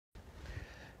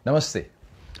Namaste.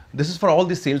 This is for all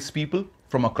the salespeople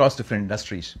from across different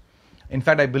industries. In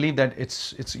fact, I believe that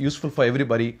it's useful for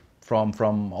everybody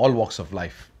from all walks of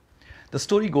life. The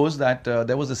story goes that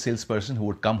there was a salesperson who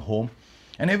would come home,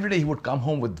 and every day he would come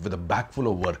home with a bag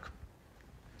full of work.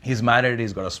 He's married,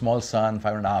 he's got a small son,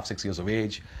 5.5, 6 years of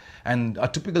age, and a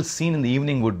typical scene in the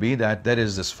evening would be that there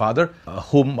is this father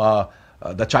whom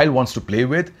the child wants to play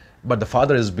with, but the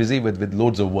father is busy with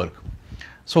loads of work.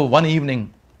 So one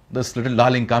evening, this little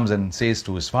darling comes and says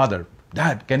to his father,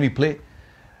 "Dad, can we play?"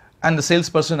 And the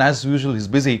salesperson, as usual, is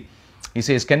busy. He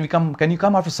says, Can you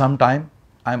come after some time?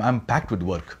 I'm packed with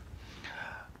work."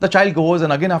 The child goes,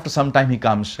 and again after some time he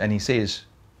comes and he says,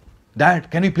 "Dad,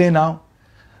 can we play now?"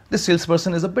 This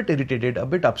salesperson is a bit irritated, a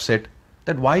bit upset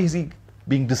that why is he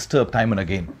being disturbed time and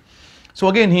again. So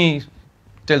again he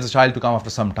tells the child to come after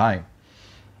some time.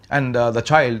 And the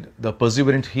child, the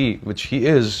perseverant which he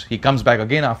is, he comes back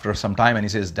again after some time and he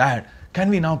says, "Dad, can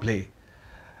we now play?"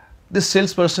 This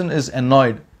salesperson is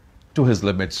annoyed to his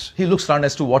limits. He looks around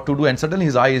as to what to do, and suddenly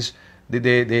his eyes,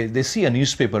 they see a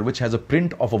newspaper which has a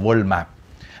print of a world map,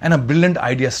 and a brilliant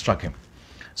idea struck him.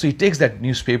 So he takes that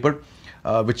newspaper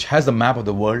which has the map of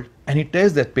the world, and he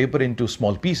tears that paper into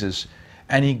small pieces,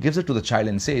 and he gives it to the child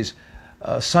and says,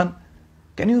 "Son,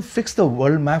 can you fix the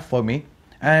world map for me?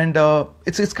 And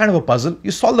it's kind of a puzzle.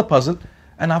 You solve the puzzle,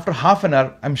 and after half an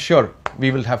hour, I'm sure we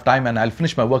will have time and I'll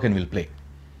finish my work and we'll play."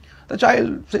 The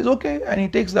child says, "Okay," and he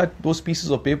takes those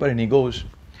pieces of paper and he goes.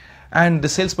 And the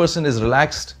salesperson is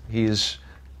relaxed. He's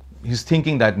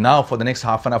thinking that now for the next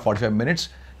half an hour, 45 minutes,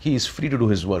 he is free to do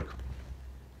his work.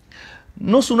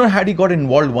 No sooner had he got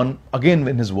involved again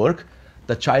in his work,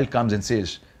 the child comes and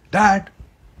says, "Dad,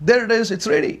 there it is, it's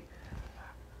ready."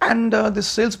 And this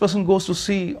salesperson goes to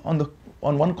see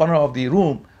on one corner of the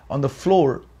room, on the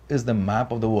floor, is the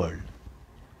map of the world.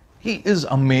 He is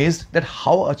amazed that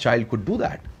how a child could do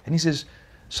that. And he says,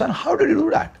 "Son, how did you do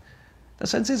that?" The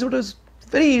son says, "It was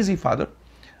very easy, father,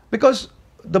 because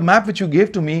the map which you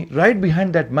gave to me, right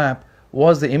behind that map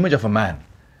was the image of a man.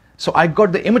 So I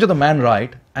got the image of the man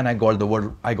right, and I got the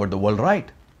world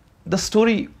right." The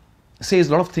story says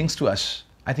a lot of things to us.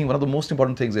 I think one of the most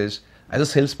important things is, as a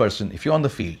salesperson, if you're on the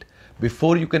field,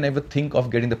 before you can ever think of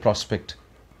getting the prospect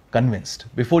convinced,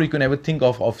 before you can ever think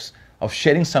of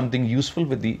sharing something useful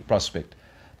with the prospect,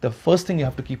 the first thing you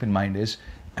have to keep in mind is,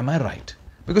 am I right?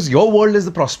 Because your world is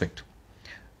the prospect.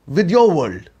 With your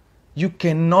world, you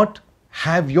cannot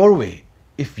have your way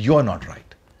if you're not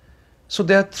right. So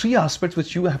there are three aspects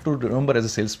which you have to remember as a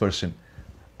salesperson.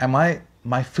 Am I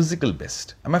my physical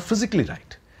best? Am I physically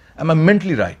right? Am I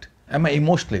mentally right? Am I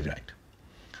emotionally right?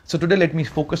 So today let me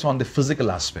focus on the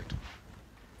physical aspect.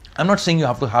 I'm not saying you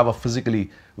have to have a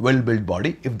physically well-built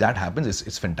body. If that happens,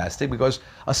 it's fantastic, because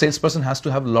a salesperson has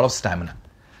to have a lot of stamina.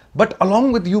 But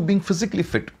along with you being physically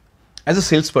fit, as a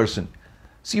salesperson,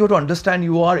 see, you have to understand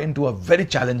you are into a very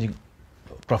challenging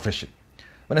profession.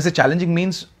 When I say challenging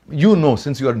means,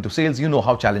 since you are into sales, you know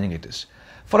how challenging it is.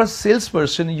 For a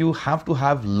salesperson, you have to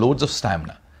have loads of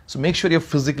stamina. So make sure you're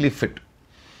physically fit.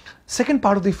 Second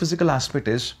part of the physical aspect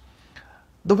is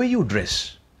the way you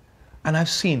dress. And I've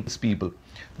seen these people,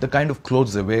 the kind of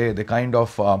clothes they wear, the kind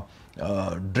of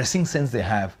dressing sense they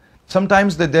have.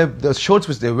 Sometimes the shirts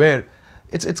which they wear,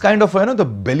 it's kind of, the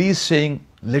belly is saying,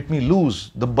 "Let me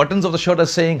loose." The buttons of the shirt are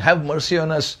saying, "Have mercy on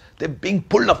us." They're being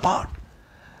pulled apart.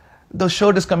 The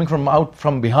shirt is coming out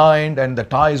from behind, and the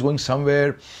tie is going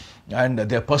somewhere, and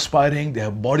they're perspiring, they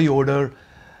have body odor.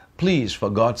 Please, for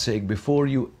God's sake, before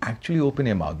you actually open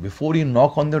your mouth, before you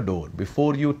knock on the door,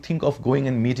 before you think of going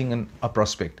and meeting a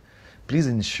prospect, please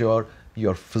ensure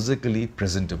you're physically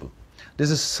presentable. This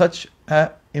is such an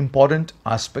important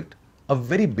aspect, a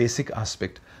very basic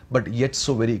aspect, but yet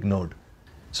so very ignored.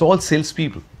 So all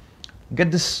salespeople,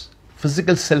 get this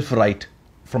physical self right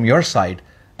from your side,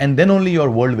 and then only your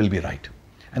world will be right.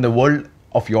 And the world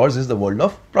of yours is the world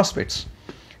of prospects.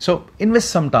 So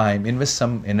invest some time, invest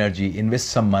some energy, invest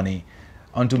some money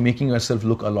onto making yourself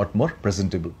look a lot more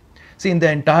presentable. See, in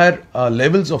the entire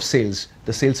levels of sales,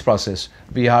 the sales process,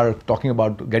 we are talking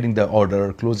about getting the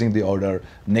order, closing the order,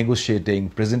 negotiating,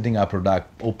 presenting our product,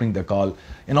 opening the call.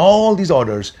 In all these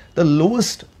orders, the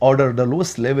lowest order, the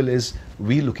lowest level is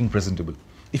we looking presentable.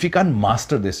 If you can't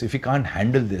master this, if you can't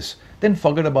handle this, then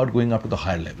forget about going up to the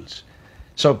higher levels.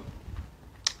 So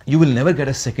you will never get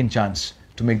a second chance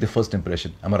to make the first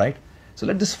impression. Am I right? So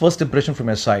let this first impression from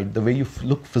your side, the way you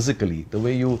look physically, the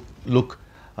way you look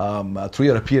through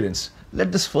your appearance,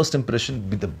 let this first impression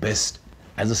be the best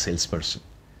as a salesperson.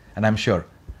 And I'm sure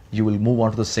you will move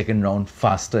on to the second round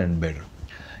faster and better.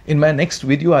 In my next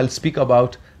video, I'll speak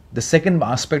about the second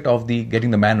aspect of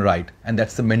getting the man right, and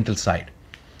that's the mental side.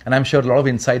 And I'm sure a lot of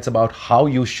insights about how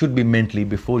you should be mentally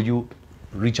before you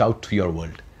reach out to your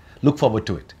world. Look forward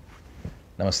to it.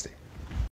 Namaste.